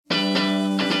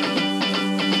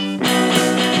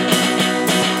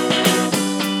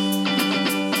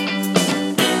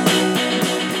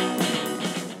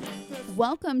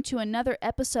welcome to another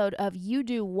episode of You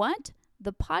Do What?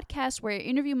 The podcast where I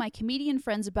interview my comedian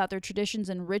friends about their traditions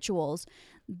and rituals.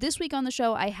 This week on the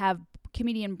show, I have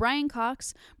comedian Brian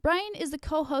Cox. Brian is the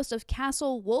co-host of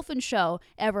Castle Wolf and Show.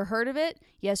 Ever heard of it?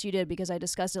 Yes, you did, because I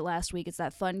discussed it last week. It's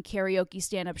that fun karaoke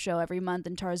stand-up show every month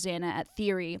in Tarzana at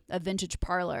Theory, a vintage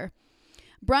parlor.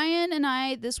 Brian and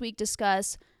I this week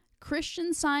discuss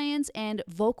Christian Science and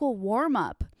vocal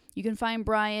warm-up. You can find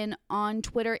Brian on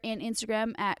Twitter and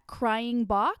Instagram at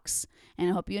CryingBox, and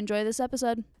I hope you enjoy this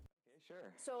episode.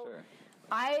 So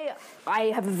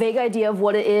I have a vague idea of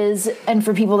what it is, and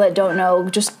for people that don't know,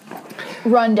 just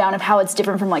rundown of how it's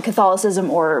different from like Catholicism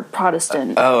or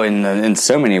Protestant. In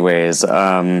so many ways.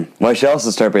 Well, I should also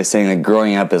start by saying that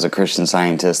growing up as a Christian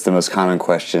Scientist, the most common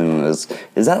question was,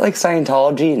 is that like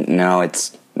Scientology? No,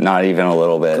 it's not even a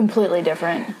little bit. Completely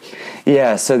different.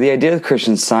 Yeah, so the idea of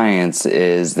Christian Science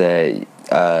is that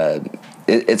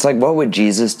it's like, what would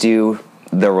Jesus do?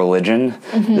 The religion.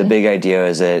 Mm-hmm. The big idea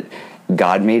is that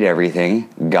God made everything.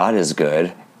 God is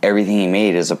good. Everything he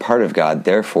made is a part of God.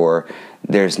 Therefore,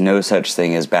 there's no such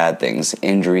thing as bad things.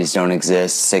 Injuries don't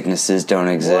exist. Sicknesses don't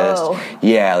exist. Whoa.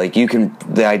 Yeah, like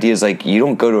the idea is like, you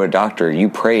don't go to a doctor. You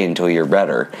pray until you're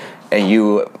better. And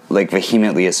you like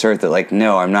vehemently assert that like,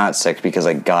 no, I'm not sick because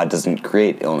like God doesn't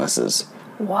create illnesses.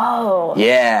 Whoa.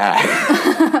 Yeah.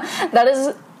 That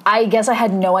is, I guess I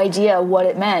had no idea what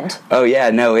it meant. Oh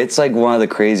yeah, no, it's like one of the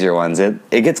crazier ones. It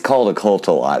gets called a cult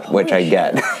a lot, which I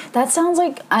get. That sounds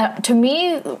like, to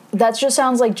me, that just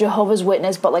sounds like Jehovah's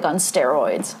Witness, but like on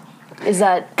steroids. Is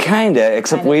that kinda?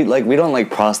 Except we don't like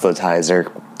proselytize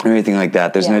or anything like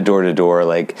that. There's no door to door,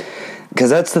 like, because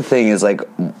that's the thing is like,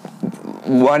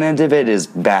 one end of it is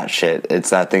batshit. It's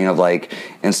that thing of like,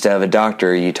 instead of a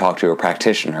doctor, you talk to a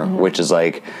practitioner, mm-hmm. which is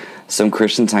like some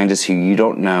Christian scientists who you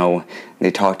don't know.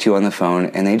 They talk to you on the phone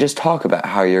and they just talk about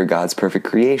how you're God's perfect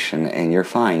creation and you're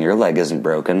fine. Your leg isn't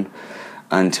broken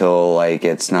until like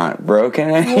it's not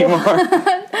broken anymore.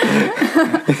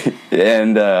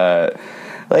 And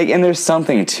and there's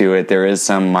something to it. There is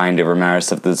some mind over matter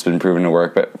stuff that's been proven to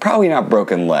work, but probably not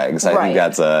broken legs. I think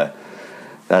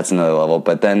that's another level.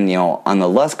 But then, on the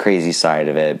less crazy side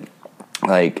of it,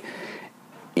 like,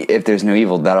 if there's no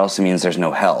evil, that also means there's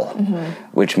no hell, mm-hmm.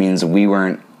 which means we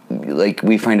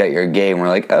find out you're gay and we're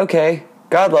like, okay,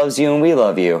 God loves you and we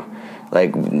love you.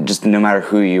 Like, just no matter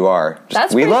who you are,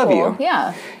 we love cool. you.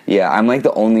 Yeah. Yeah, I'm like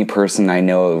the only person I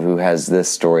know of who has this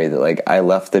story that like, I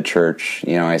left the church,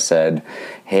 I said,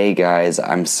 hey guys,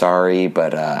 I'm sorry,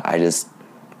 but I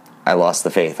lost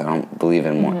the faith. I don't believe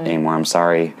in mm-hmm. anymore. I'm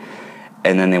sorry.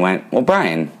 And then they went, well,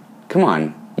 Brian, come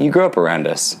on. You grew up around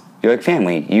us. You're like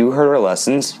family. You heard our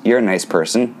lessons. You're a nice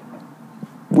person.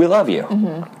 We love you.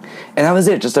 Mm-hmm. And that was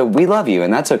it. Just we love you,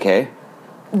 and that's okay.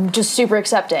 Just super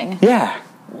accepting. Yeah.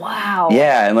 Wow.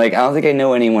 Yeah, and like I don't think I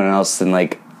know anyone else in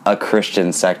like a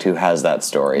Christian sect who has that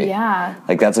story. Yeah.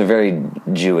 Like that's a very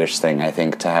Jewish thing, I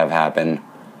think, to have happen.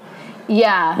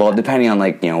 Yeah. Well, depending on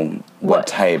like, what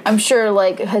type. I'm sure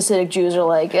like Hasidic Jews are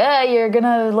like, yeah, you're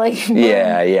gonna like.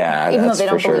 Yeah. Even though they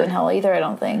don't believe in hell either, I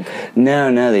don't think.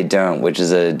 No, they don't, which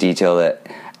is a detail that.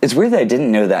 It's weird that I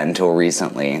didn't know that until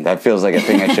recently. That feels like a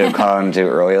thing I should have caught on to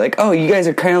earlier. Like, oh, you guys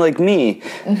are kind of like me,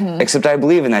 mm-hmm. except I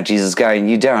believe in that Jesus guy and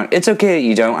you don't. It's okay that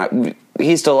you don't.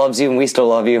 He still loves you and we still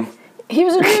love you. He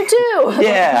was a Jew too.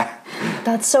 Yeah.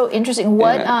 That's so interesting.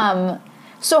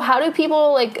 So how do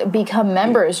people like become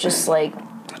members? Just like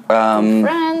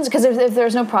friends? Because if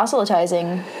there's no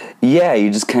proselytizing. Yeah,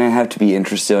 you just kind of have to be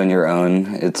interested on your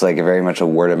own. It's like very much a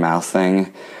word of mouth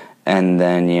thing. And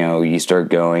then, you start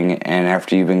going, and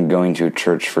after you've been going to a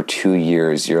church for 2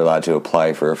 years, you're allowed to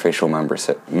apply for official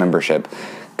membership,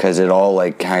 because it all,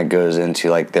 like, kind of goes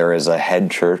into, like, there is a head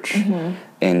church mm-hmm.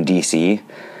 in D.C.,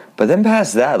 but then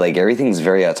past that, like, everything's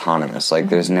very autonomous. Like,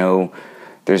 mm-hmm.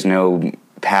 there's no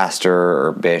pastor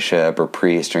or bishop or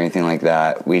priest or anything like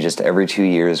that. We just, every 2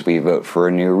 years, we vote for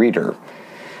a new reader.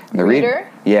 And Reader?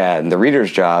 And the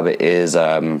reader's job is...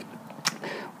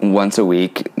 once a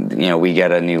week, we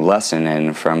get a new lesson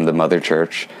in from the mother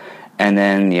church. And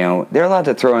then, they're allowed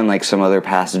to throw in, like, some other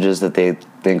passages that they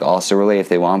think also relate if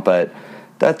they want, but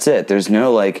that's it. There's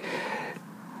no, like...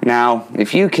 Now,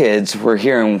 if you kids were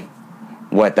hearing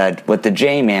what the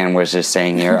J-Man was just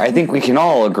saying here, I think we can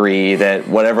all agree that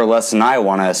whatever lesson I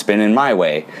want to spin in my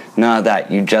way, none of that.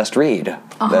 You just read.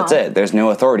 Uh-huh. That's it. There's no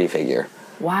authority figure.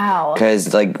 Wow.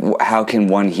 Because, like, how can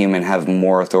one human have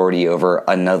more authority over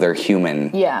another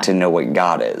human to know what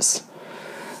God is?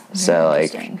 So,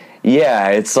 like, yeah,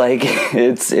 it's like,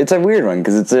 it's a weird one,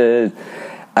 because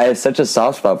I have such a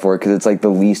soft spot for it, because it's, like, the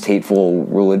least hateful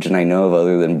religion I know of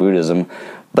other than Buddhism.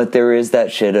 But there is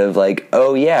that shit of like,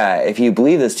 oh yeah, if you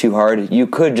believe this too hard, you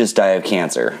could just die of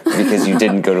cancer because you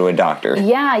didn't go to a doctor.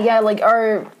 Yeah, like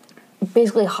are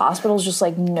basically hospitals just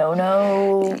like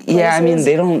no places? Yeah, I mean,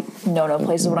 they don't... No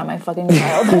places, what am I, fucking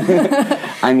child?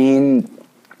 I mean,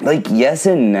 like, yes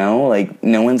and no. Like,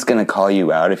 no one's gonna call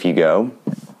you out if you go.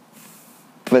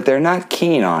 But they're not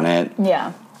keen on it.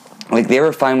 Yeah. Like, they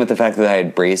were fine with the fact that I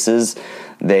had braces.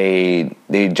 They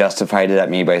justified it at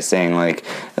me by saying, like,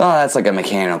 oh, that's like a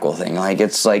mechanical thing. Like,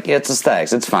 it's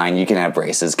aesthetics. It's fine. You can have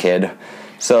braces, kid.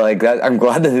 So, like, that, I'm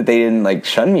glad that they didn't, like,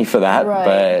 shun me for that.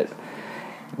 Right. But,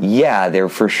 yeah, there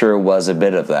for sure was a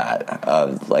bit of that.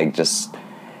 Of, like, just,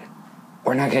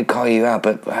 we're not going to call you out,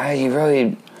 but you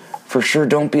really, for sure,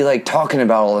 don't be, like, talking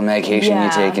about all the medication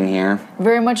you take in here.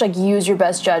 Very much, like, use your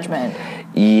best judgment.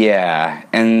 Yeah,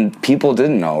 and people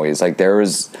didn't always. Like,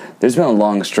 there's been a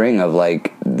long string of,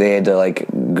 like, they had to, like,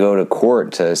 go to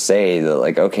court to say that,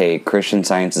 like, okay, Christian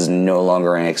Science is no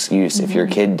longer an excuse if your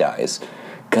kid dies.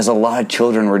 Because a lot of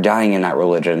children were dying in that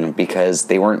religion because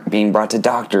they weren't being brought to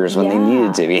doctors when they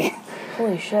needed to be.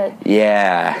 Holy shit.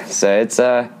 Yeah, so it's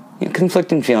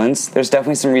conflicting feelings. There's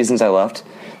definitely some reasons I left.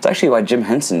 It's actually why Jim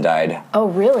Henson died. Oh,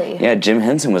 really? Yeah, Jim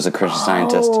Henson was a Christian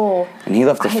Scientist. And he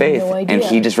left the faith. No idea. And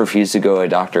he just refused to go to a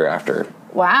doctor after.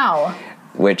 Wow.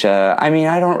 Which, I mean,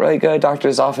 I don't really go to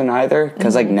doctors often either.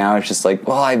 Because, like, now it's just like,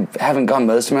 well, I haven't gone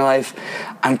most of my life.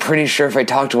 I'm pretty sure if I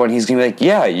talk to one, he's going to be like,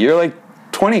 yeah, you're, like,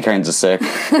 20 kinds of sick.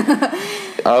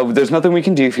 There's nothing we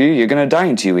can do for you. You're going to die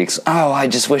in 2 weeks. Oh, I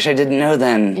just wish I didn't know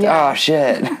then. Yeah. Oh,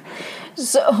 shit.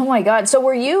 So, oh, my God. So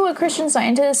were you a Christian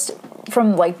Scientist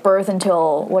from, like, birth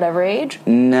until whatever age?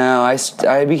 No,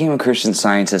 I became a Christian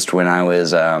Scientist when I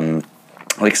was,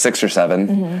 like, 6 or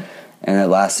 7. And it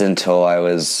lasted until I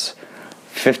was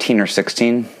 15 or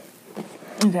 16.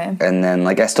 Okay. And then,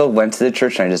 like, I still went to the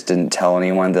church, and I just didn't tell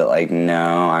anyone that, like,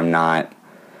 no, I'm not,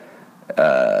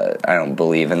 I don't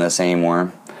believe in this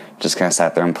anymore. Just kind of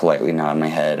sat there and politely nodded my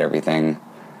head, everything.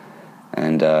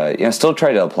 And, still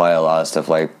tried to apply a lot of stuff,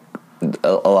 like,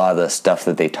 a lot of the stuff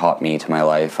that they taught me to my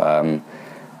life.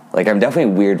 Like, I'm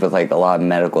definitely weird with, like, a lot of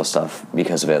medical stuff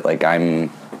because of it. Like,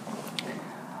 I'm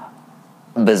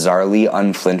bizarrely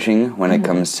unflinching when it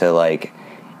comes to, like,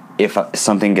 if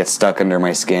something gets stuck under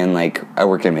my skin. Like, I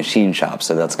work in a machine shop,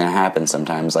 so that's going to happen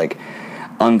sometimes. Like,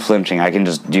 unflinching, I can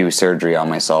just do surgery on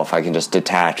myself. I can just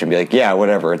detach and be like, yeah,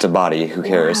 whatever, it's a body, who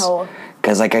cares? Wow.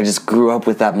 Because, like, I just grew up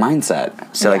with that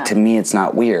mindset. So, like, to me, it's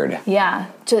not weird. Yeah.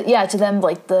 To them,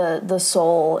 like, the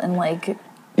soul and, like...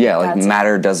 Yeah, like,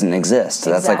 matter doesn't exist.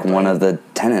 That's, like, Exactly. one of the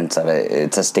tenets of it.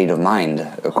 It's a state of mind,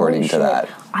 according to that.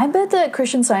 I bet that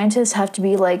Christian Scientists have to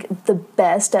be, like, the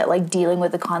best at, like, dealing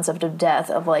with the concept of death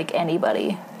of, like,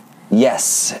 anybody.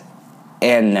 Yes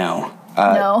and no.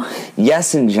 No?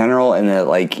 Yes, in general, and that,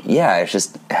 like, yeah, it's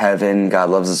just heaven, God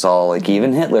loves us all. Like,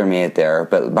 even Hitler made it there,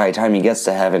 but by the time he gets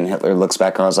to heaven, Hitler looks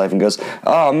back on his life and goes,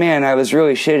 oh, man, I was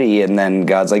really shitty, and then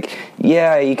God's like,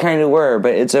 yeah, you kind of were,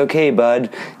 but it's okay, bud.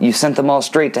 You sent them all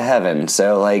straight to heaven,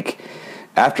 so, like,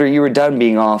 after you were done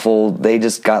being awful, they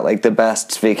just got, like, the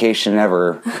best vacation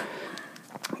ever.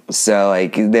 So,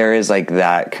 like, there is, like,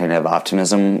 that kind of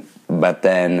optimism, but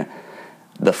then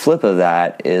the flip of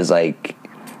that is, like,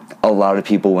 a lot of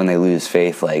people, when they lose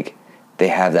faith, like, they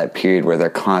have that period where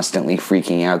they're constantly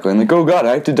freaking out, going like, oh God,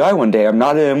 I have to die one day. I'm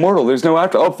not an immortal. There's no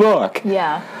after. Oh, fuck.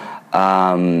 Yeah.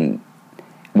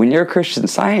 When you're a Christian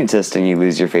Scientist and you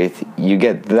lose your faith, you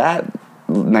get that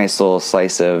nice little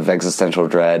slice of existential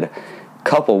dread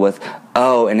coupled with,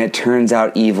 oh, and it turns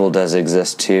out evil does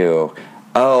exist too.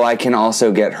 Oh, I can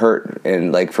also get hurt,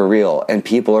 and, like, for real, and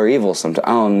people are evil sometimes.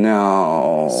 Oh,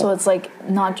 no. So it's, like,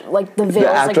 not, like, the veil's,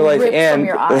 like, afterlife ripped and, from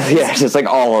your eyes. yeah, just, like,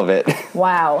 all of it.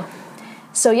 Wow.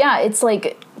 So, yeah, it's,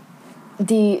 like,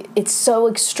 it's so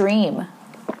extreme.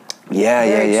 Yeah,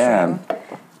 Very yeah. extreme.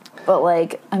 But,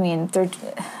 like, I mean,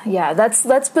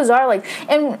 that's bizarre. Like,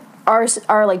 and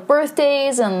are like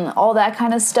birthdays and all that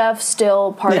kind of stuff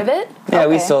still part of it? Yeah,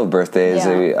 we Okay. still have birthdays.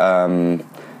 Yeah.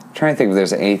 Trying to think if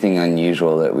there's anything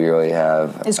unusual that we really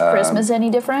have. Is Christmas any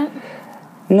different?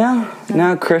 No.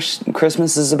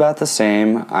 Christmas is about the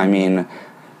same. I mean,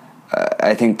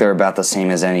 I think they're about the same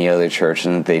as any other church,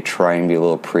 and they try and be a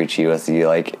little preachy with you.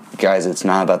 Like, guys, it's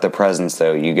not about the presents,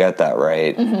 though. You get that,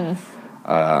 right? Mm-hmm.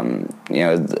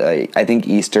 I think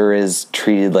Easter is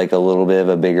treated like a little bit of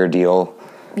a bigger deal.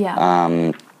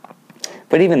 Yeah.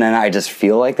 But even then, I just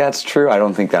feel like that's true. I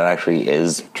don't think that actually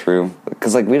is true.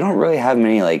 Because, like, we don't really have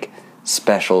many, like,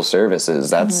 special services.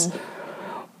 That's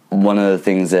one of the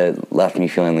things that left me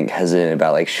feeling, like, hesitant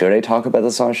about, like, should I talk about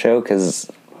this on a show? Because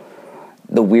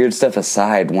the weird stuff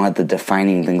aside, one of the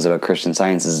defining things about Christian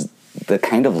Science is the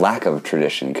kind of lack of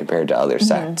tradition compared to other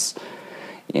sects.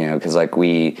 You know, because like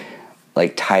we,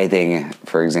 like tithing,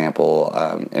 for example,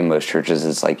 in most churches,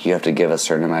 it's like you have to give a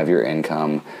certain amount of your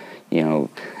income, you know,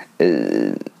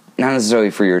 not necessarily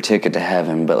for your ticket to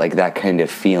heaven, but like that kind of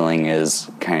feeling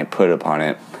is kind of put upon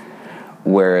it.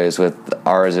 Whereas with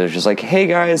ours, it's just like, hey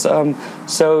guys,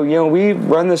 so, you know, we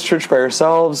run this church by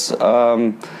ourselves.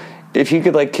 If you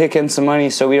could like kick in some money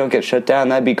so we don't get shut down,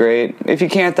 that'd be great. If you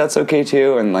can't, that's okay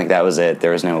too. And like, that was it.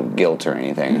 There was no guilt or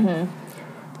anything.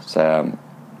 So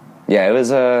yeah, it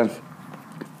was a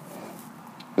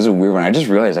weird one. I just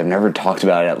realized I've never talked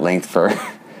about it at length for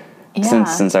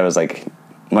since I was like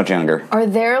much younger. Are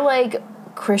there like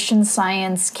Christian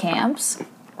Science camps?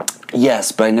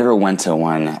 Yes, but I never went to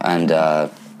one. And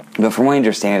but from what I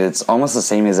understand, it's almost the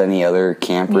same as any other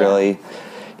camp, really.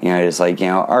 You know, just like, you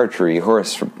know, archery,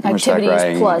 horseback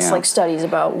riding, plus you know, like studies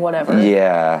about whatever.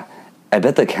 Yeah. I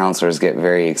bet the counselors get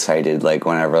very excited, like,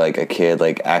 whenever, like, a kid,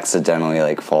 like, accidentally,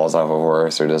 like, falls off a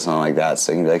horse or does something like that.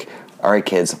 So you can be like, all right,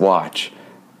 kids, watch.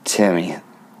 Timmy,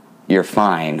 you're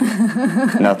fine.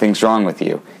 Nothing's wrong with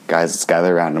you. Guys, let's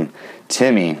gather around him.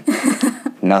 Timmy,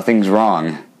 nothing's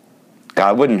wrong.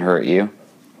 God wouldn't hurt you.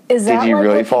 Is that Did you like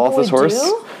really what fall off people this would horse?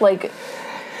 do? Like,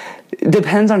 It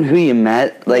depends on who you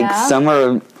met. Like, some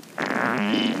are,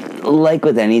 like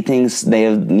with anything, they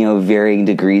have, you know, varying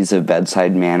degrees of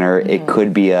bedside manner. It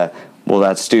could be well,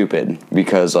 that's stupid,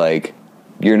 because, like,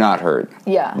 you're not hurt.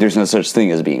 Yeah. There's no such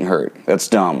thing as being hurt. That's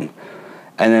dumb.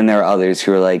 And then there are others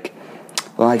who are like,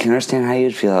 well, I can understand how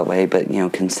you'd feel that way, but, you know,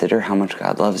 consider how much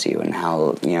God loves you and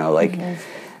how, you know, like,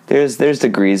 there's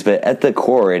degrees, but at the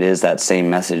core, it is that same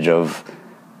message of,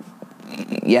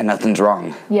 yeah, nothing's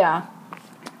wrong. Yeah.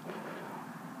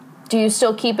 Do you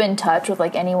still keep in touch with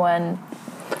like anyone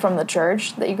from the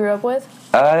church that you grew up with?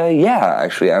 Yeah,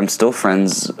 actually, I'm still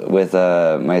friends with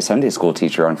my Sunday school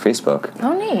teacher on Facebook.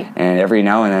 Oh, neat. And every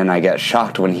now and then I get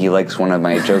shocked when he likes one of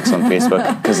my jokes on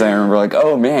Facebook, because I remember like,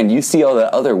 oh man, you see all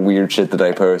the other weird shit that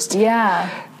I post. Yeah.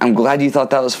 I'm glad you thought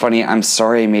that was funny. I'm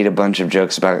sorry I made a bunch of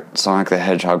jokes about Sonic the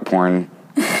Hedgehog porn.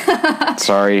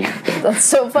 Sorry. That's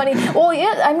so funny. Well,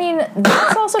 yeah, I mean,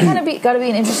 that's also kind of got to be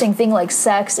an interesting thing, like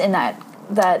sex in that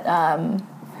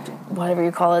whatever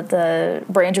you call it, the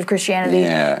branch of Christianity.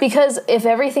 Yeah. Because if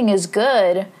everything is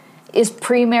good, is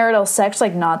premarital sex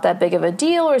like not that big of a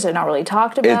deal, or is it not really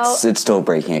talked about? It's still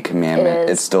breaking a commandment. It is.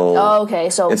 It's still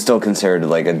it's still considered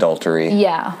like adultery.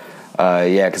 Yeah.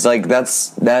 Yeah, because like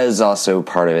that is also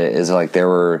part of it. Is like there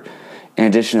were, in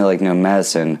addition to like no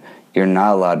medicine, you're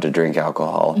not allowed to drink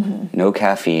alcohol, no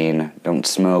caffeine, don't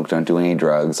smoke, don't do any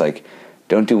drugs, like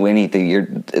don't do anything.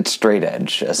 It's straight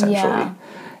edge essentially. Yeah.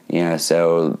 You know,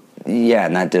 so yeah,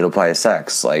 and that did apply to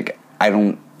sex. Like I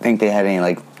don't think they had any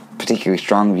like particularly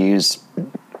strong views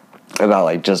about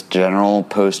like just general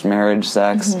post-marriage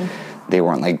sex. They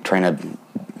weren't like trying to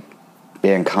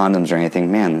ban condoms or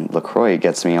anything. Man, LaCroix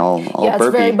gets me all yeah, it's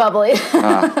burpy. very bubbly.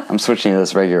 I'm switching to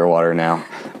this regular water now.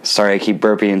 Sorry, I keep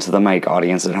burping into the mic,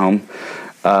 audience at home.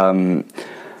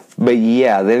 But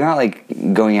yeah, they're not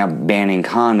like going out banning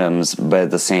condoms, but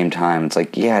at the same time, it's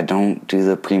like, yeah, don't do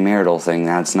the premarital thing.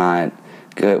 That's not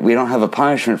good. We don't have a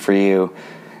punishment for you,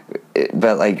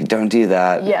 but like, don't do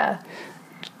that. Yeah.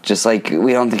 Just like,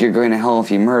 we don't think you're going to hell if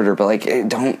you murder, but like, hey,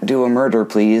 don't do a murder,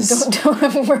 please. Don't do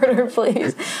a murder,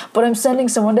 please. But I'm sending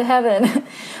someone to heaven.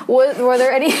 Were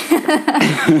there any?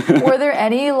 Were there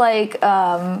any like?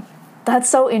 That's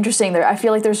so interesting. There, I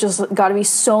feel like there's just got to be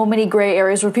so many gray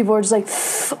areas where people are just like,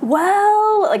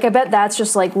 well, like I bet that's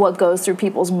just like what goes through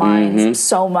people's minds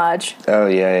so much. Oh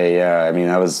yeah. I mean,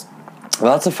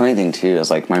 that's a funny thing too.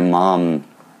 Is like my mom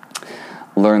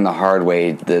learned the hard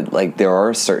way that like there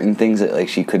are certain things that like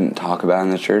she couldn't talk about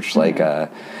in the church. Like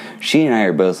she and I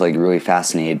are both like really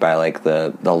fascinated by like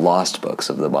the lost books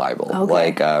of the Bible. Okay.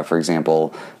 Like for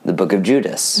example, the Book of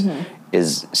Judas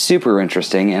is super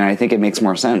interesting, and I think it makes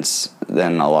more sense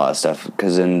than a lot of stuff,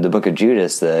 because in the Book of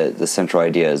Judas, the central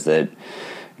idea is that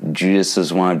Judas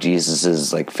was one of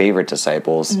Jesus's like favorite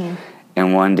disciples,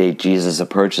 and one day Jesus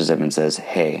approaches him and says,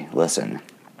 "Hey, listen,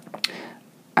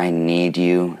 I need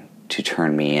you to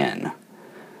turn me in."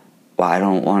 Well, I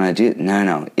don't want to do.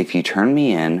 No. If you turn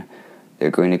me in,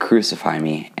 they're going to crucify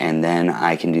me, and then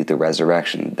I can do the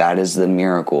resurrection. That is the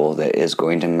miracle that is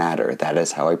going to matter. That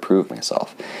is how I prove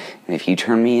myself. And if you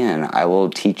turn me in, I will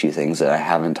teach you things that I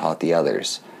haven't taught the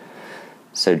others.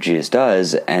 So Judas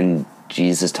does, and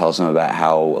Jesus tells him about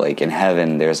how, like, in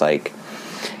heaven, there's, like,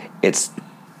 it's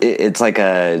like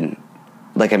a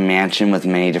like a mansion with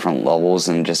many different levels,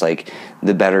 and just like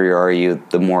the better you,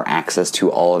 the more access to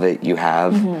all of it you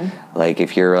have. Like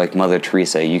if you're like Mother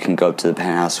Teresa, you can go up to the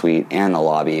penthouse suite and the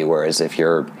lobby, whereas if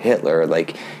you're Hitler,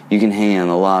 like you can hang in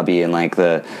the lobby and like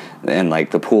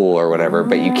the pool or whatever,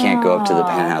 but you can't go up to the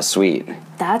penthouse suite.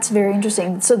 That's very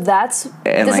interesting. So this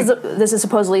is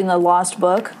supposedly in the lost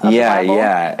book of the Bible?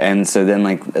 Yeah. And so then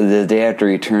like the day after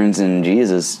he turns in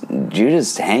Jesus,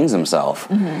 Judas hangs himself.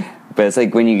 But it's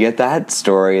like when you get that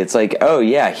story, it's like, oh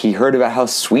yeah, he heard about how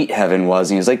sweet heaven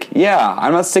was, and he's like, yeah,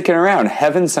 I'm not sticking around.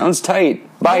 Heaven sounds tight.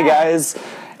 Bye, guys.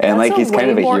 And That's like he's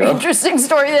kind of a more hero. Interesting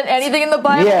story than anything in the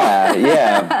Bible.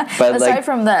 Yeah. But aside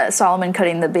from the Solomon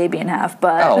cutting the baby in half,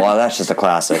 but that's just a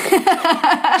classic.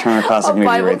 Turner classic movie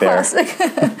Bible right there. classic.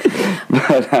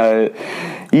 But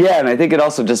and I think it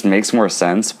also just makes more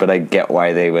sense. But I get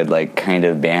why they would like kind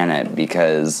of ban it,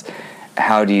 because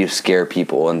how do you scare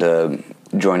people into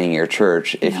joining your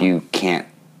church if you can't,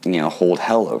 hold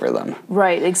hell over them?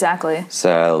 Right, exactly.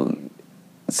 So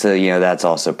that's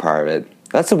also part of it.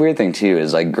 That's the weird thing too,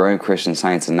 is like growing Christian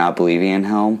Science and not believing in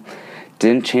hell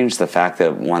didn't change the fact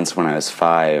that once when I was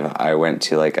 5, I went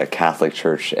to like a Catholic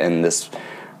church, and this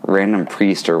random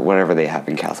priest or whatever they have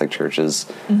in Catholic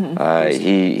churches,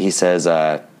 he says,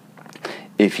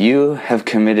 if you have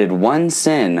committed one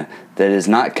sin that is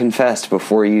not confessed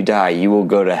before you die, you will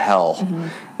go to hell.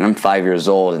 And I'm 5 years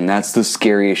old, and that's the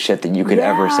scariest shit that you could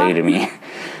ever say to me.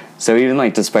 So even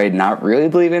like despite not really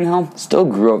believing in hell, still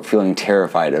grew up feeling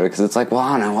terrified of it, because it's like, well,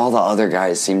 I don't know, all the other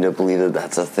guys seem to believe that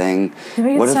that's a thing.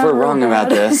 What if we're wrong about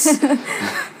this?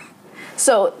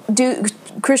 So do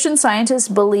Christian Scientists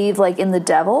believe like in the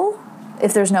devil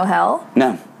if there's no hell?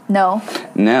 No.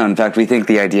 In fact, we think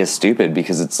the idea is stupid,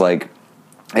 because it's like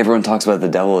everyone talks about the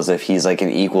devil as if he's like an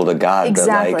equal to God.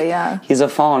 Exactly, but like, he's a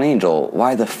fallen angel.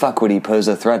 Why the fuck would he pose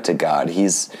a threat to God?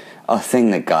 He's a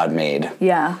thing that God made.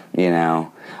 Yeah.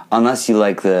 Unless you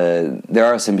like there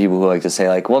are some people who like to say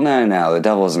like, well, no, the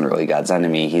devil isn't really God's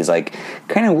enemy. He's like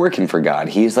kind of working for God.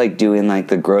 He's like doing like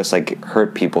the gross like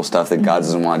hurt people stuff that God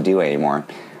doesn't want to do anymore.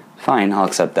 Fine, I'll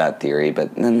accept that theory,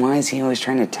 but then why is he always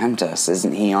trying to tempt us?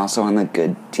 Isn't he also on the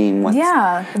good team? Then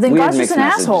God's just an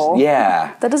asshole.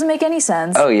 Yeah. That doesn't make any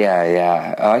sense. Oh,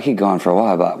 yeah. I could go on for a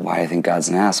while about why I think God's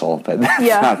an asshole, but that's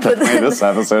not the point of this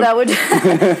episode.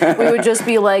 We would just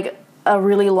be like a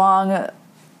really long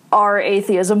our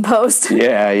atheism post.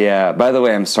 Yeah. By the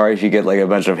way, I'm sorry if you get like a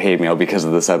bunch of hate mail because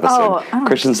of this episode.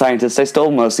 Christian Scientists, I still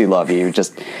mostly love you.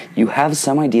 Just, you have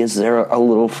some ideas that are a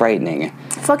little frightening.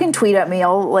 Fucking tweet at me.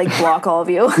 I'll like block all of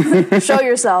you. Show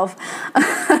yourself.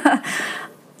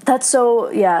 That's so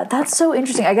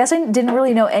interesting. I guess I didn't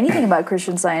really know anything about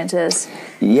Christian Scientists.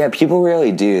 Yeah, people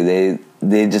really do.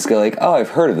 They just go like, oh, I've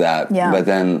heard of that. Yeah. But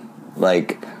then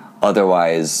like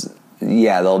otherwise,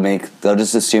 they'll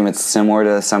just assume it's similar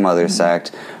to some other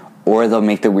sect, or they'll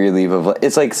make the weird leap of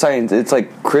it's like science, it's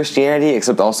like Christianity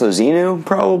except also Xenu,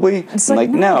 probably. It's like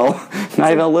no,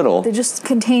 not even a little. They just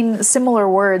contain similar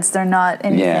words. They're not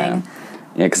anything.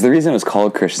 Yeah, because the reason it was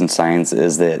called Christian Science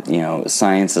is that,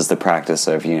 science is the practice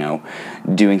of,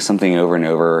 doing something over and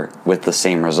over with the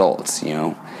same results,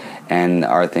 And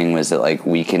our thing was that, like,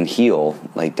 we can heal,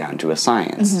 like, down to a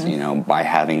science, by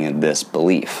having this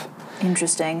belief.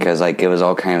 Interesting. Because, like, it was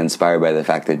all kind of inspired by the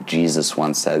fact that Jesus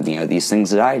once said, these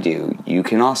things that I do, you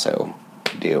can also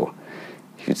do.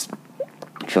 He was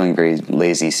feeling very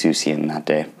lazy Seussian that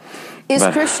day. Is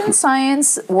Christian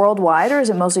Science worldwide, or is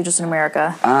it mostly just in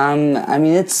America? I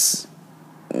mean, it's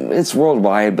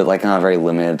worldwide, but like on a very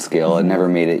limited scale. It never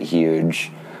made it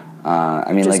huge.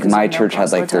 I mean, like my church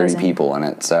had like 30 people in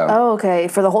it. So. Oh, okay.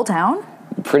 For the whole town?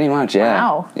 Pretty much, yeah.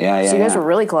 Wow. Yeah. So you guys were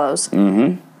really close.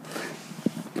 Mm-hmm.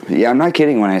 Yeah, I'm not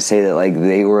kidding when I say that, like,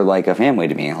 they were like a family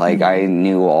to me. Like, I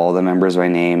knew all the members by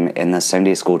name, and the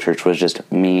Sunday school church was just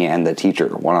me and the teacher,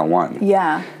 one-on-one.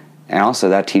 Yeah. And also,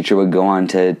 that teacher would go on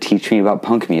to teach me about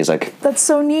punk music. That's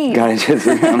so neat. Got into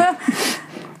it.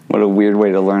 What a weird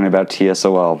way to learn about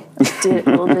TSOL.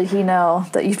 Little did he know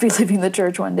that you'd be leaving the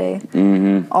church one day.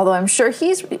 Mm-hmm. Although I'm sure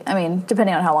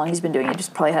depending on how long he's been doing it,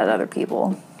 just probably had other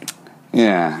people.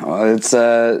 Yeah, well, it's,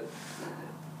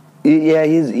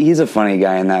 he's a funny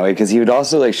guy in that way, because he would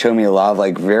also, like, show me a lot of,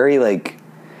 like, very, like,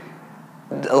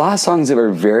 a lot of songs that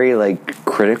were very, like,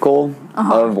 critical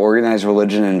of organized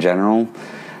religion in general.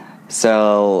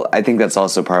 So I think that's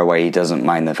also part of why he doesn't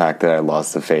mind the fact that I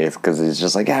lost the faith, because he's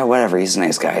just like, whatever, he's a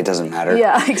nice guy, it doesn't matter.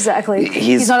 Yeah, exactly.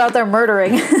 He's not out there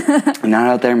murdering. Not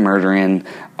out there murdering,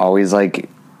 always, like,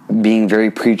 being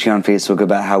very preachy on Facebook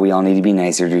about how we all need to be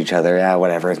nicer to each other. Yeah,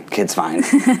 whatever, kid's fine.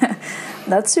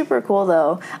 That's super cool,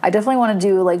 though. I definitely want to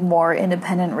do, like, more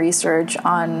independent research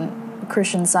on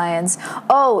Christian Science.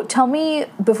 Oh, tell me,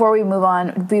 before we move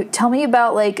on, tell me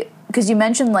about, like, because you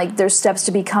mentioned, like, there's steps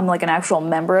to become, like, an actual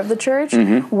member of the church.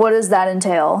 Mm-hmm. What does that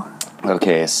entail?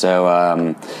 Okay,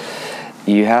 so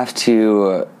you have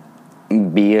to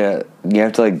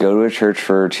like go to a church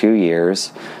for 2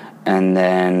 years, and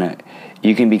then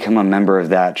you can become a member of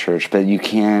that church, but you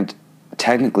can't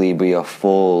technically be a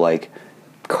full, like,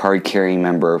 card-carrying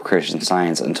member of Christian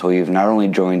Science until you've not only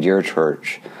joined your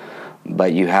church,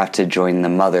 but you have to join the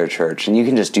mother church, and you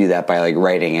can just do that by, like,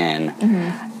 writing in.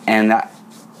 Mm-hmm. And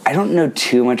I don't know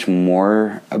too much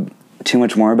more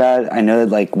about it. I know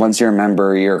that, like, once you're a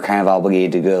member, you're kind of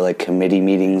obligated to go to, like, committee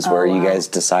meetings where you guys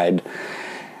decide.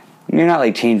 You're not,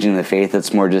 like, changing the faith.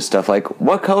 It's more just stuff like,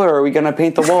 what color are we going to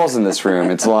paint the walls in this room?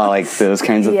 It's a lot like those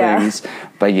kinds of things.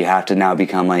 But you have to now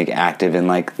become, like, active in,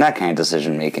 like, that kind of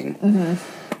decision making.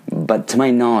 Mm-hmm. But to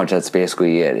my knowledge, that's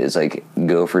basically it, is, like,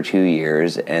 go for 2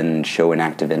 years and show an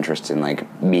active interest in, like,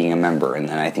 being a member. And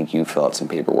then I think you fill out some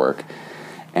paperwork.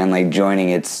 And, like, joining,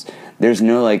 there's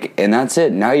no, like, and that's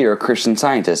it. Now you're a Christian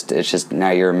Scientist. It's just now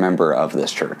you're a member of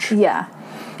this church. Yeah.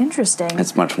 Interesting.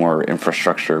 It's much more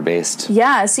infrastructure based.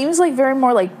 Yeah, it seems like very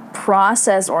more like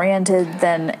process oriented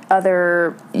than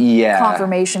other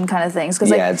confirmation kind of things. Yeah,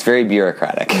 like, it's very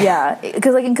bureaucratic. Yeah,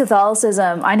 because like in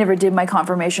Catholicism, I never did my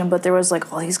confirmation, but there was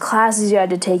like all these classes you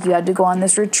had to take. You had to go on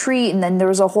this retreat, and then there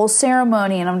was a whole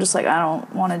ceremony, and I'm just like, I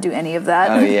don't want to do any of that.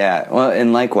 Oh yeah, well,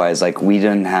 and likewise, like we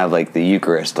didn't have like the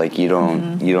Eucharist. Like you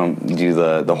don't do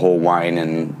the whole wine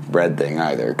and bread thing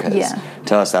either. Because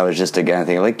to us that was just again a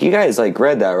thing. Like you guys like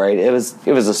read that, right? It was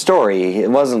a story.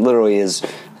 It wasn't literally his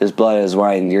blood, his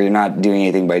wine. You're not doing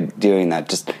anything by doing that.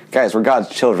 Just, guys, we're God's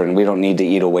children. We don't need to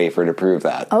eat a wafer to prove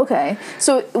that. Okay.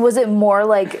 So was it more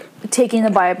like taking the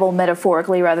Bible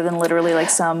metaphorically rather than literally like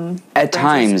some... At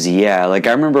times, yeah. Like,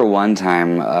 I remember one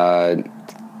time,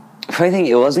 funny thing,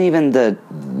 it wasn't even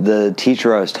the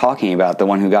teacher I was talking about, the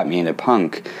one who got me into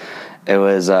punk. It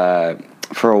was,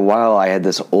 for a while, I had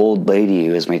this old lady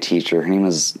who was my teacher. Her name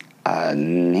was...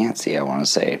 Nancy, I want to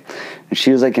say. And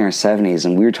she was like in her 70s,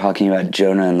 and we were talking about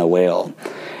Jonah and the whale.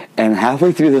 And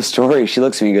halfway through the story, she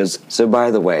looks at me and goes, so by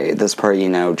the way, this part,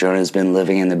 Jonah's been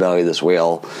living in the belly of this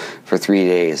whale for 3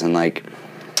 days. And like,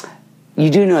 you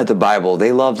do know at the Bible,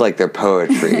 they loved like their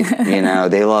poetry,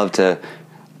 they love to,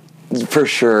 for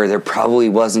sure, there probably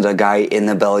wasn't a guy in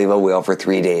the belly of a whale for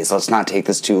 3 days. Let's not take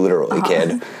this too literally,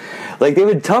 kid. Like, they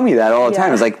would tell me that all the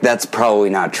time. It's like, that's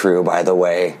probably not true, by the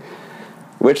way.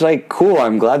 Which, like, cool,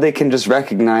 I'm glad they can just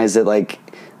recognize that, like,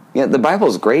 the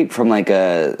Bible's great from, like,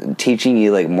 a teaching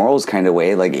you, like, morals kind of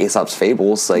way, like Aesop's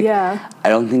Fables. Like, I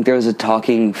don't think there was a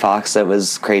talking fox that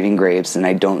was craving grapes, and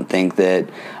I don't think that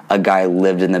a guy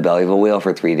lived in the belly of a whale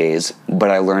for 3 days,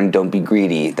 but I learned don't be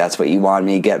greedy. That's what you wanted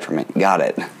me to get from it. Got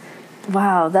it.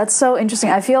 Wow, that's so interesting.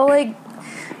 I feel like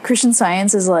Christian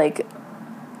Science is, like...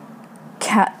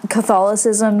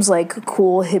 Catholicism's like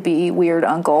cool hippie weird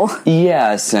uncle.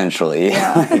 Yeah, essentially.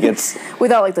 Yeah. Like it's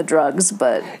without like the drugs,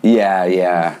 but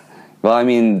yeah. Well, I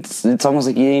mean, it's almost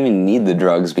like you didn't even need the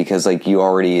drugs because like you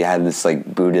already had this like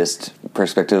Buddhist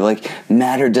perspective, like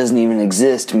matter doesn't even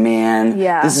exist, man.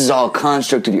 Yeah. This is all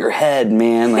construct of your head,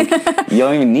 man. Like you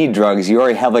don't even need drugs. You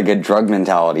already have like a drug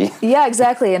mentality. Yeah,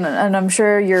 exactly. And I'm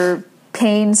sure your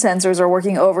pain sensors are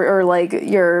working or like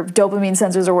your dopamine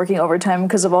sensors are working overtime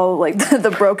because of all like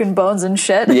the broken bones and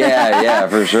shit. Yeah,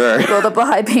 for sure. Build up a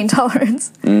high pain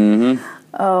tolerance. Mm-hmm.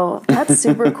 Oh, that's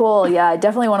super cool. Yeah, I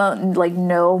definitely want to like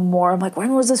know more. I'm like,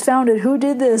 when was this founded? Who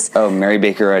did this? Oh, Mary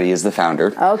Baker Eddy is the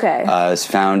founder. Okay. It was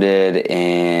founded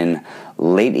in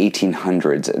late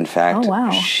 1800s. In fact,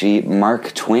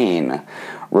 Mark Twain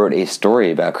wrote a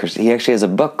story about Christian. He actually has a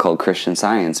book called Christian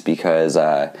Science because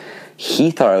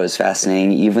he thought it was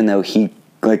fascinating, even though he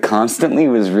like constantly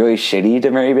was really shitty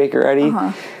to Mary Baker Eddy.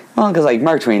 Well, because like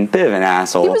Mark Twain, bit of an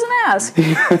asshole. He was an ass.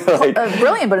 Like,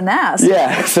 brilliant, but an ass.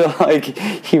 Yeah. So like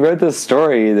he wrote this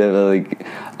story that like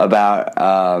about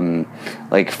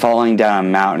like falling down a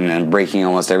mountain and breaking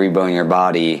almost every bone in your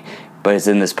body, but it's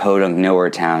in this podunk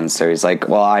nowhere town. So he's like,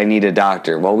 well, I need a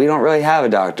doctor. Well, we don't really have a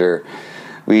doctor.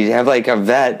 We have like a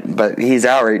vet, but he's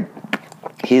out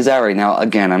right now.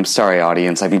 Again, I'm sorry,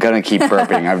 audience. I'm going to keep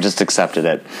burping. I've just accepted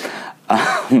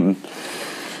it.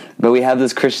 But we have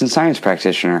this Christian Science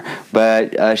practitioner.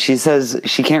 But she says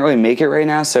she can't really make it right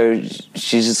now, so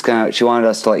she's just she wanted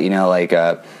us to let you know, like,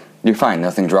 you're fine.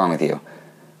 Nothing's wrong with you.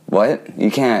 What? You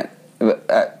can't...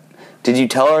 did you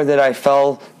tell her that I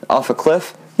fell off a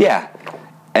cliff? Yeah.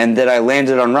 And that I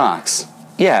landed on rocks?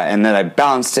 Yeah. And then I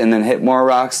bounced and then hit more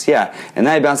rocks? Yeah. And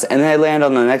then I bounced and then I landed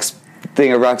on the next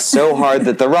thing of rocks so hard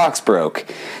that the rocks broke.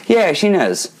 Yeah, she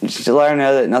knows. Just to let her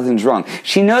know that nothing's wrong.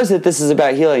 She knows that this is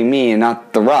about healing me and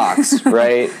not the rocks,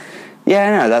 right? Yeah,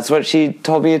 I know. That's what she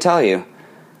told me to tell you.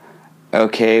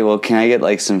 Okay, well, can I get,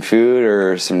 like, some food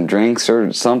or some drinks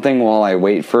or something while I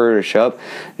wait for her to show up?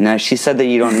 No, she said that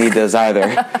you don't need those either.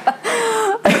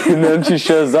 And then she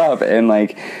shows up and,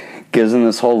 like, gives him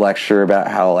this whole lecture about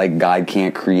how, like, God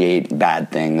can't create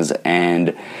bad things.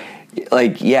 And,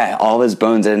 like, yeah, all of his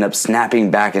bones end up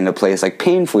snapping back into place, like,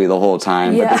 painfully the whole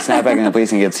time. Yeah. But they snap back into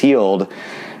place and gets healed.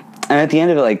 And at the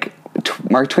end of it, like,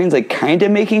 Mark Twain's, like, kind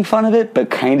of making fun of it, but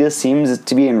kind of seems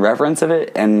to be in reference of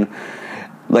it. And...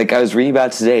 like, I was reading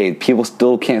about today, people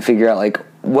still can't figure out, like,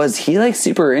 was he, like,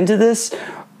 super into this?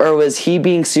 Or was he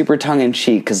being super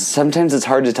tongue-in-cheek? Because sometimes it's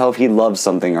hard to tell if he loves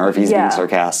something or if he's being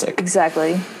sarcastic.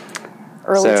 Exactly.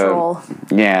 Early troll.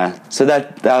 Yeah. So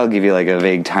that'll give you, like, a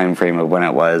vague time frame of when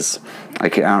it was. I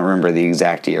don't remember the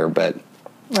exact year, but...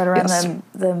 right around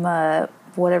them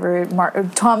whatever,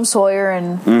 Tom Sawyer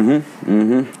and...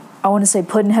 I want to say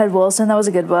Pudd'n'Head Wilson. That was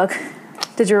a good book.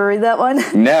 Did you ever read that one?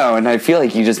 No, and I feel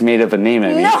like you just made up a name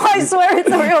at me. No, I swear it's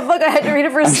a real book. I had to read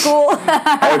it for school.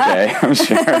 Okay, I'm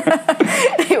sure.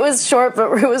 It was short,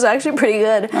 but it was actually pretty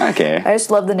good. Okay. I just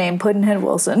love the name Pudd'n'Head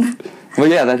Wilson. Well,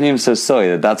 yeah, that name's so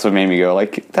silly that's what made me go,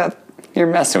 like, that. You're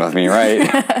messing with me, right?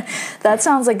 That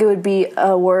sounds like it would be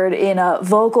a word in a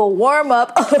vocal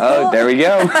warm-up. Oh, there we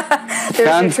go.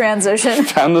 There's your transition.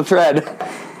 Found the thread.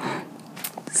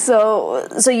 So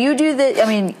you do the, I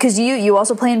mean, because you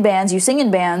also play in bands, you sing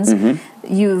in bands.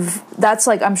 That's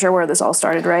like, I'm sure where this all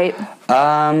started, right?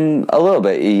 A little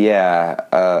bit, yeah.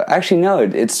 Actually, no,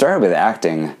 it started with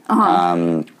acting.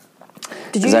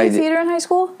 Did you do theater in high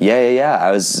school?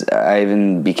 Yeah. I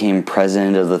even became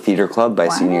president of the theater club by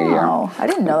senior year. Wow, I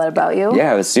didn't know that about you.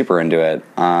 Yeah, I was super into it.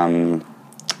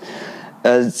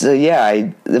 So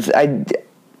yeah,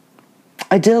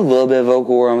 I did a little bit of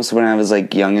vocal warm-ups when I was,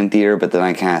 like, young in theater, but then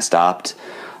I kind of stopped.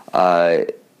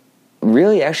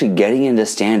 Really, actually getting into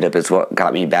stand-up is what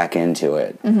got me back into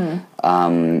it.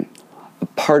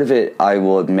 Part of it, I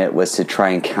will admit, was to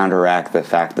try and counteract the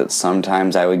fact that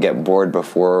sometimes I would get bored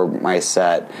before my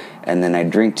set, and then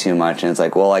I'd drink too much, and it's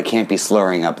like, well, I can't be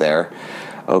slurring up there.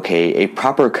 Okay, a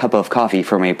proper cup of coffee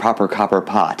from a proper copper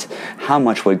pot. How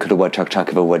much wood could a woodchuck chuck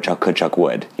if a woodchuck could chuck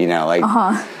wood? You know, like...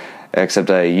 Except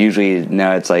I usually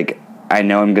know it's like, I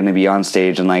know I'm going to be on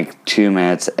stage in like 2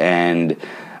 minutes, and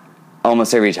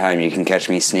almost every time you can catch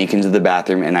me sneak into the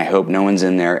bathroom, and I hope no one's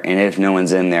in there, and if no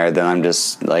one's in there, then I'm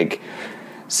just like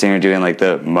sitting there doing like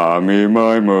the mommy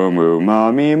my moo,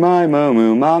 mommy my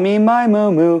moo, mommy my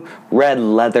moo, red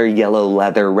leather, yellow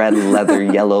leather, red leather,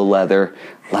 yellow leather,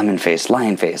 lemon face,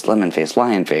 lion face, lemon face,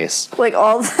 lion face. Like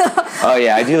all the... Oh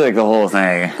yeah, I do like the whole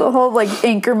thing. The whole like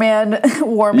Anchorman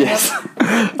warming up.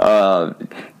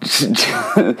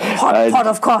 Pot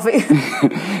of coffee.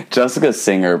 Jessica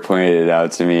Singer pointed it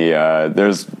out to me. There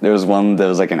was one that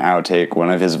was like an outtake, one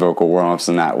of his vocal warm-ups,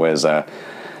 and that was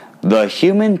the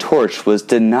Human Torch was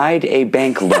denied a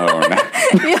bank loan.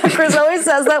 Yeah, Chris always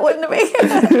says that one to me.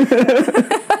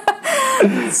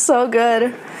 So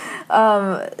good.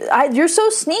 You're so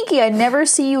sneaky. I never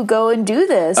see you go and do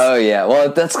this. Oh yeah,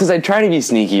 well that's because I try to be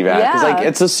sneaky about it. Yeah. 'Cause, like,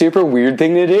 it's a super weird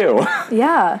thing to do.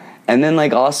 Yeah. And then,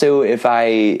 like, also, if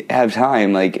I have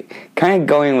time, like, kind of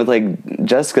going with, like,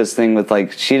 Jessica's thing with,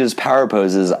 like, she does power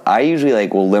poses, I usually,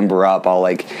 like, will limber up. I'll,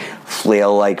 like,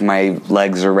 flail, like, my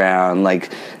legs around, like,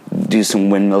 do some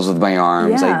windmills with my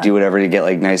arms, Yeah. like, do whatever to get,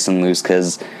 like, nice and loose,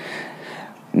 because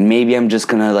maybe I'm just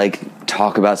gonna, like,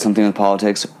 talk about something with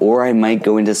politics, or I might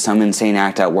go into some insane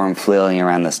act out where I'm flailing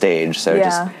around the stage. So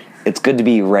Yeah. it's good to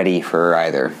be ready for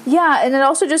either. Yeah, and it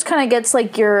also just kind of gets,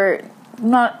 like, your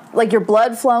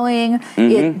blood flowing,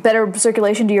 better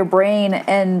circulation to your brain,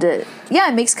 and yeah,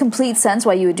 it makes complete sense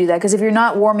why you would do that, because if you're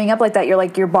not warming up like that, you're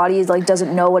like, your body like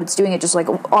doesn't know what it's doing, it just like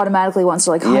automatically wants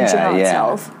to like hunch in on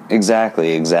itself.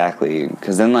 Exactly,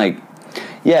 because then, like,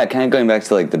 yeah, kind of going back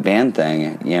to like the band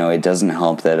thing, you know, it doesn't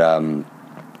help that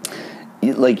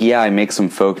like, yeah, I make some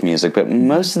folk music, but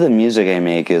most of the music I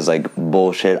make is like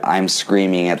bullshit. I'm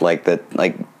screaming at like the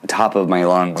like top of my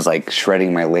lungs, like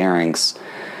shredding my larynx.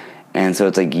 And so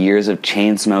it's like years of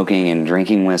chain smoking and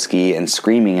drinking whiskey and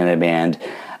screaming in a band.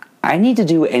 I need to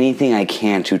do anything I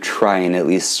can to try and at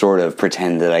least sort of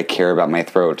pretend that I care about my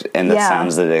throat and the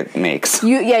sounds that it makes.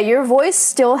 Your voice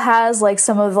still has like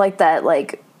some of like that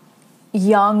like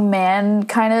young man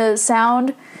kind of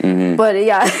sound. But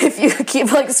yeah, if you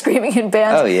keep like screaming in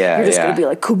bands, you're just gonna be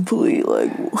like complete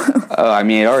like. Oh, I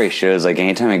mean, it already shows. Like,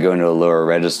 anytime I go into a lower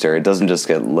register, it doesn't just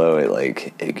get low.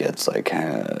 It gets like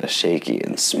kind of shaky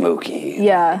and smoky.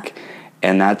 Yeah,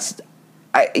 and that's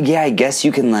I guess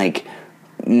you can like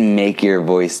make your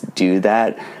voice do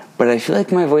that, but I feel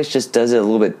like my voice just does it a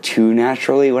little bit too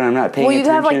naturally when I'm not paying attention. Well,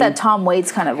 you have like that Tom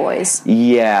Waits kind of voice.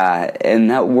 Yeah, and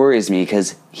that worries me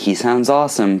because he sounds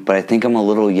awesome, but I think I'm a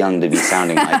little young to be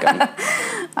sounding like him.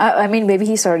 I mean, maybe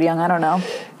he started young. I don't know.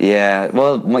 Yeah,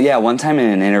 well, yeah. One time in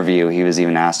an interview, he was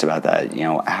even asked about that. You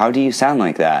know, how do you sound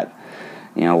like that?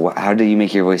 You know, how do you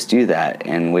make your voice do that?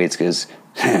 And Waits goes,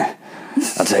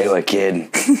 I'll tell you what,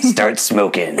 kid, start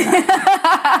smoking.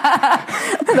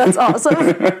 That's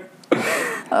awesome.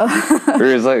 Or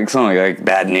it's like something like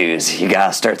bad news, you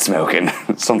gotta start smoking.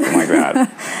 Something like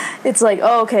that. It's like,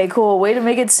 oh, okay, cool. Way to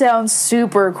make it sound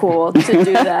super cool to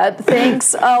do that.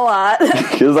 Thanks a lot.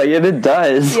 He was like, yeah, it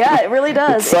does. Yeah, it really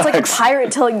does. It's like a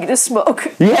pirate telling you to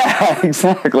smoke. Yeah,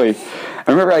 exactly.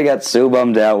 I remember I got so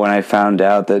bummed out when I found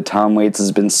out that Tom Waits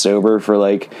has been sober for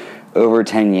like over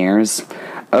 10 years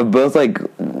of both like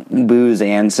booze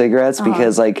and cigarettes,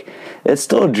 because like it's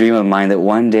still a dream of mine that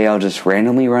one day I'll just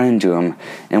randomly run into him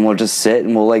and we'll just sit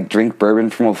and we'll like drink bourbon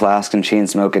from a flask and chain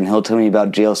smoke, and he'll tell me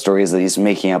about jail stories that he's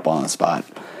making up on the spot.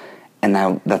 And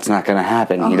that's not going to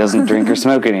happen. He doesn't drink or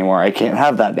smoke anymore. I can't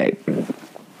have that day.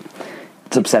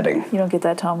 It's upsetting. You don't get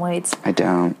that Tom Waits. I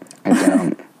don't.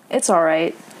 It's all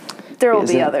right. There will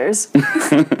be others.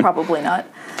 Probably not.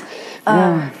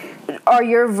 Are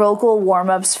your vocal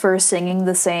warm-ups for singing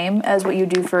the same as what you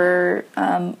do for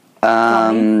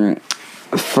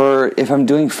for if I'm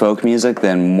doing folk music,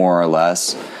 then more or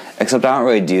less. Except I don't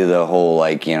really do the whole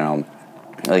like, you know,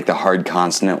 like the hard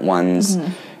consonant ones.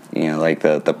 You know, like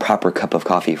the proper cup of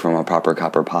coffee from a proper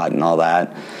copper pot and all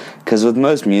that. Because with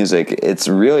most music, it's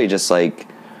really just like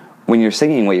when you're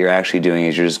singing, what you're actually doing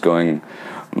is you're just going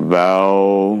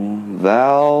vowel,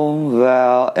 vowel,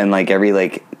 vowel, and like every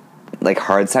like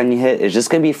hard sound you hit is just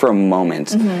gonna be for a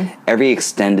moment. Every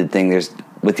extended thing, there's,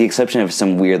 with the exception of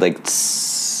some weird like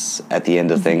tss at the end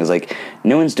of things, like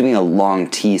no one's doing a long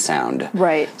T sound,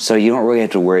 right? So you don't really have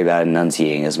to worry about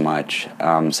enunciating as much.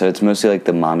 So it's mostly like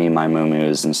the mommy my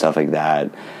moo-moos and stuff like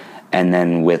that. And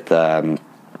then with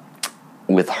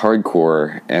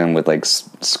hardcore and with like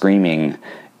screaming,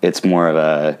 it's more of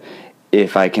a,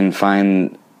 if I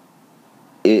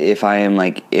am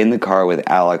like in the car with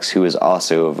Alex, who is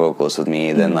also a vocalist with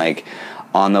me, then like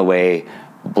on the way,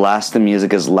 blast the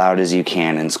music as loud as you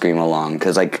can and scream along.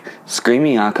 Because like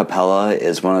screaming a cappella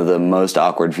is one of the most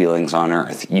awkward feelings on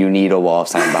earth. You need a wall of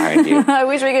sound behind you. I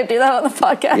wish we could do that on the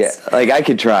podcast. Yeah, like I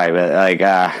could try, but like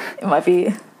it might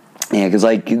be. Yeah, because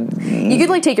like you could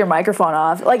like take your microphone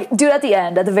off, like do it at the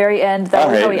end, at the very end.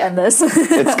 That's how we end this.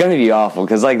 It's gonna be awful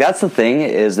because like that's the thing,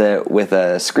 is that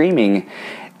with screaming,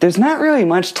 there's not really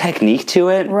much technique to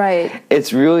it. Right.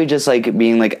 It's really just like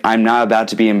being like, I'm not about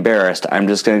to be embarrassed. I'm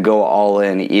just going to go all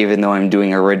in, even though I'm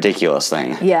doing a ridiculous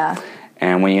thing. Yeah.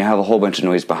 And when you have a whole bunch of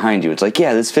noise behind you, it's like,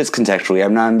 yeah, this fits contextually.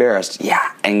 I'm not embarrassed. Yeah.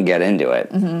 And get into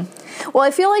it. Well, I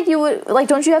feel like you would, like,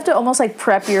 don't you have to almost like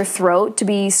prep your throat to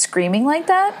be screaming like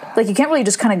that? Like you can't really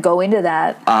just kind of go into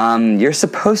that. You're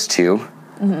supposed to.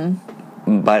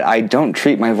 But I don't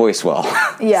treat my voice well.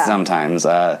 Yeah. Sometimes.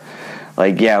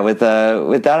 Like, yeah, with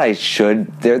that I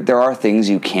should. There are things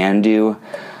you can do,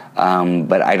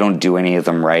 but I don't do any of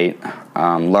them right.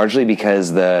 Largely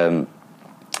because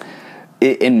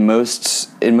in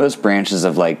most branches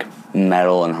of like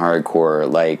metal and hardcore,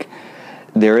 like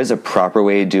there is a proper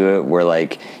way to do it where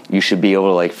like you should be able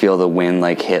to like feel the wind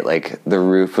like hit like the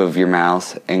roof of your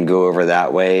mouth and go over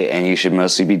that way, and you should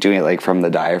mostly be doing it like from the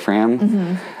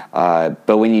diaphragm.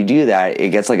 But when you do that, it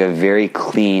gets like a very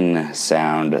clean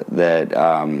sound that,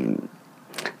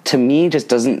 to me, just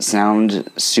doesn't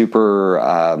sound super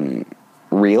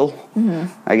real.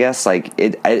 I guess like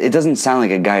it doesn't sound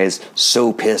like a guy is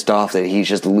so pissed off that he's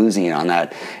just losing it on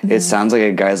that. It sounds like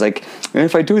a guy's like,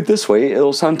 if I do it this way,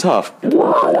 it'll sound tough.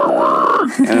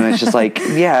 And it's just like,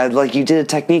 yeah, like you did a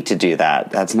technique to do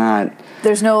that. That's not.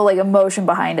 There's no like emotion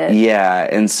behind it. Yeah,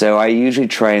 and so I usually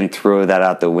try and throw that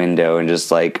out the window and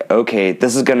just like, okay,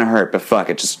 this is gonna hurt, but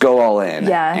fuck it, just go all in.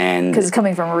 Yeah, and because it's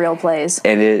coming from a real place.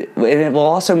 And it will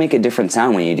also make a different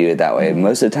sound when you do it that way.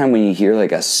 Most of the time when you hear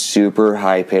like a super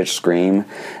high pitched scream,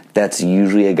 that's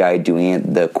usually a guy doing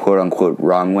it the quote unquote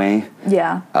wrong way.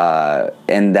 Yeah.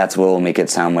 And that's what will make it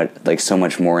sound so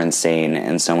much more insane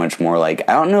and so much more like,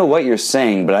 I don't know what you're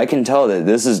saying, but I can tell that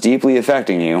this is deeply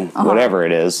affecting you, whatever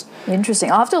it is.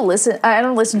 Interesting. I'll have to listen. I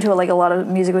don't listen to like a lot of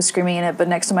music with screaming in it, but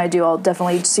next time I do, I'll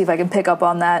definitely see if I can pick up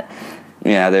on that.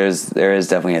 Yeah, there is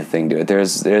definitely a thing to it.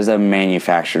 There's a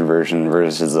manufactured version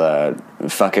versus a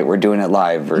fuck it, we're doing it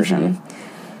live version.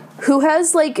 Who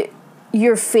has like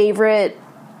your favorite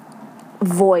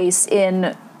voice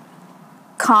in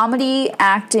comedy,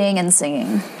 acting, and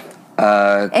singing?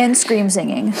 And scream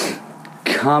singing.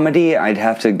 Comedy, I'd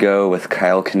have to go with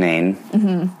Kyle Kinane.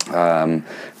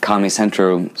 Comedy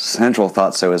Central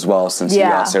thought so as well, since he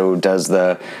also does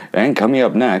and coming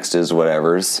up next is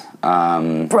whatever's.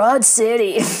 Broad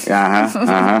City.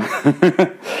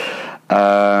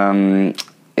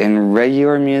 In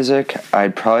regular music,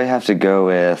 I'd probably have to go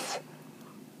with...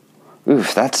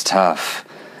 Oof, that's tough.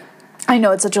 I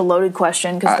know, it's such a loaded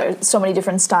question because there's so many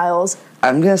different styles.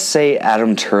 I'm going to say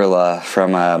Adam Turla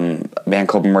from a band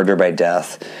called Murder by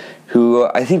Death, who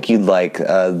I think you'd like.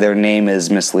 Their name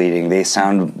is misleading. They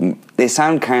sound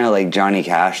kind of like Johnny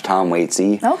Cash, Tom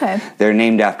Waitsy. Okay. They're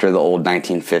named after the old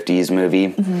 1950s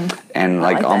movie, and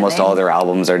like almost all their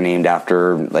albums are named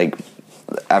after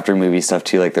movie stuff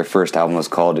too. Like their first album was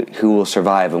called "Who Will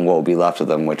Survive and What Will Be Left of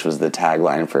Them," which was the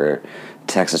tagline for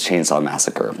Texas Chainsaw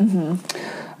Massacre.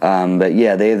 But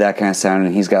yeah, they have that kind of sound,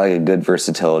 and he's got like a good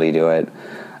versatility to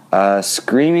it.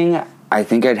 Screaming, I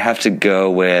think I'd have to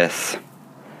go with...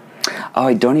 Oh,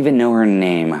 I don't even know her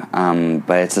name,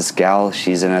 but it's this gal.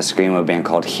 She's in a screamo band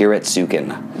called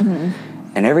Hiratsuken.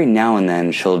 And every now and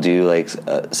then she'll do like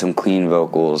some clean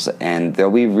vocals, and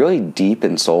they'll be really deep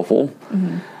and soulful.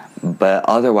 But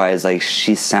otherwise, like,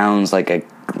 she sounds like a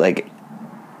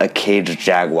caged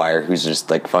jaguar who's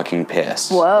just like fucking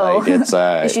pissed. Whoa. Like, it's,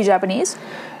 is she Japanese?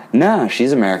 No,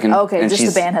 she's American. Okay, just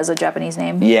the band has a Japanese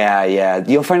name. Yeah.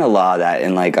 You'll find a lot of that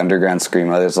in like underground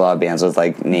screamo. There's a lot of bands with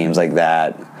like names like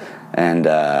that. And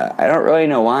I don't really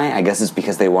know why. I guess it's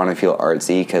because they want to feel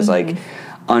artsy, because like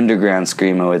underground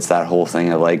screamo, it's that whole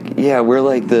thing of like, yeah, we're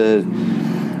like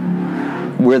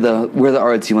we're the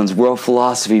artsy ones. We're all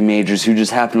philosophy majors who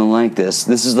just happen to like this.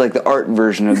 This is like the art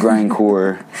version of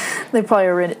grindcore. They probably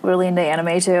are really into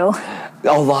anime too.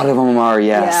 A lot of them are,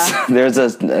 yes. Yeah. There's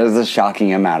a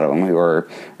shocking amount of them who are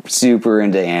super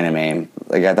into anime.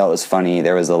 Like, I thought it was funny.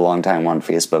 There was a long time on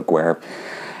Facebook where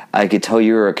I could tell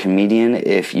you were a comedian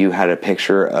if you had a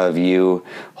picture of you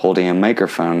holding a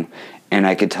microphone, and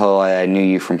I could tell I knew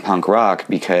you from punk rock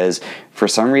because for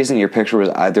some reason your picture was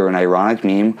either an ironic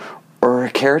meme or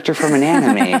a character from an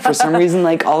anime. For some reason,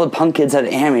 like, all the punk kids had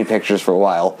anime pictures for a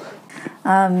while.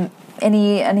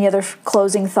 Any other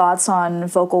closing thoughts on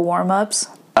vocal warm-ups?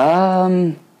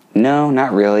 No,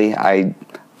 not really. I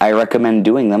recommend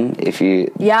doing them if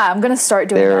you... Yeah, I'm gonna start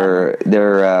doing them.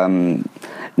 They're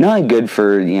not only good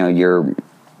for, you know,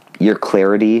 your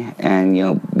clarity and, you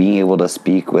know, being able to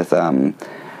speak with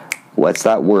what's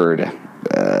that word?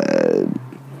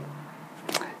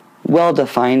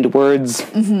 Well-defined words.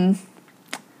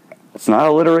 It's not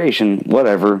alliteration,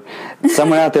 whatever.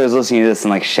 Someone out there is listening to this and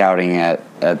like shouting at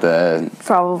the...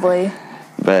 Probably.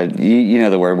 But you know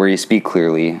the word, where you speak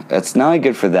clearly. It's not only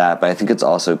good for that, but I think it's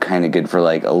also kind of good for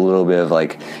like a little bit of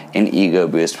like an ego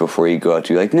boost before you go out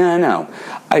to like, no,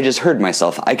 I just heard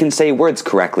myself. I can say words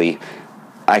correctly.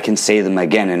 I can say them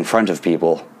again in front of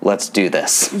people. Let's do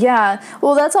this. Yeah.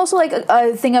 Well, that's also like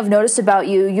a thing I've noticed about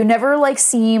you. You never like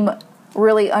seem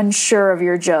really unsure of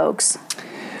your jokes.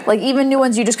 Like, even new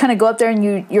ones, you just kind of go up there and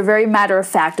you're very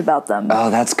matter-of-fact about them. Oh,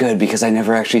 that's good, because I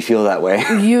never actually feel that way.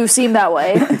 You seem that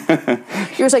way.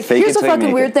 You're just like, here's a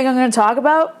fucking weird thing I'm going to talk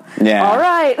about. Yeah. All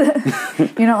right.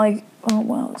 You're not like, oh,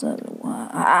 well,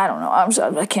 I don't know.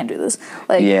 I can't do this.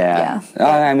 Like, yeah.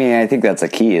 I mean, I think that's a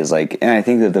key, is like, and I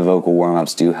think that the vocal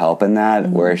warm-ups do help in that,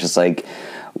 where it's just like,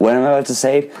 what am I about to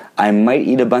say? I might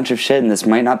eat a bunch of shit, and this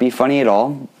might not be funny at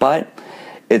all, but...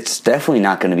 it's definitely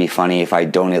not going to be funny if I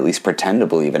don't at least pretend to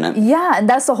believe in it. Yeah, and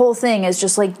that's the whole thing, is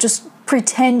just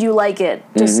pretend you like it.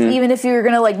 Just even if you're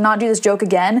going to like not do this joke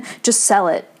again, just sell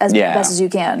it as best as you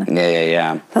can.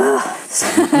 Yeah.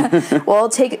 Well,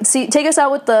 take us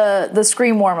out with the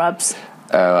scream warm-ups.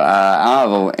 I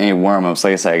don't have any warm-ups.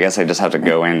 Like I said, I guess I just have to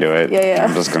go into it. Yeah.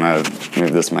 I'm just going to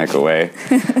move this mic away.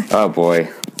 Oh, boy.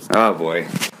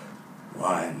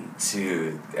 1, 2, 3. 1, 2,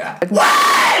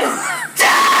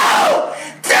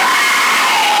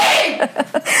 3!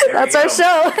 That's our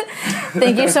show.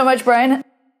 Thank you so much, Brian.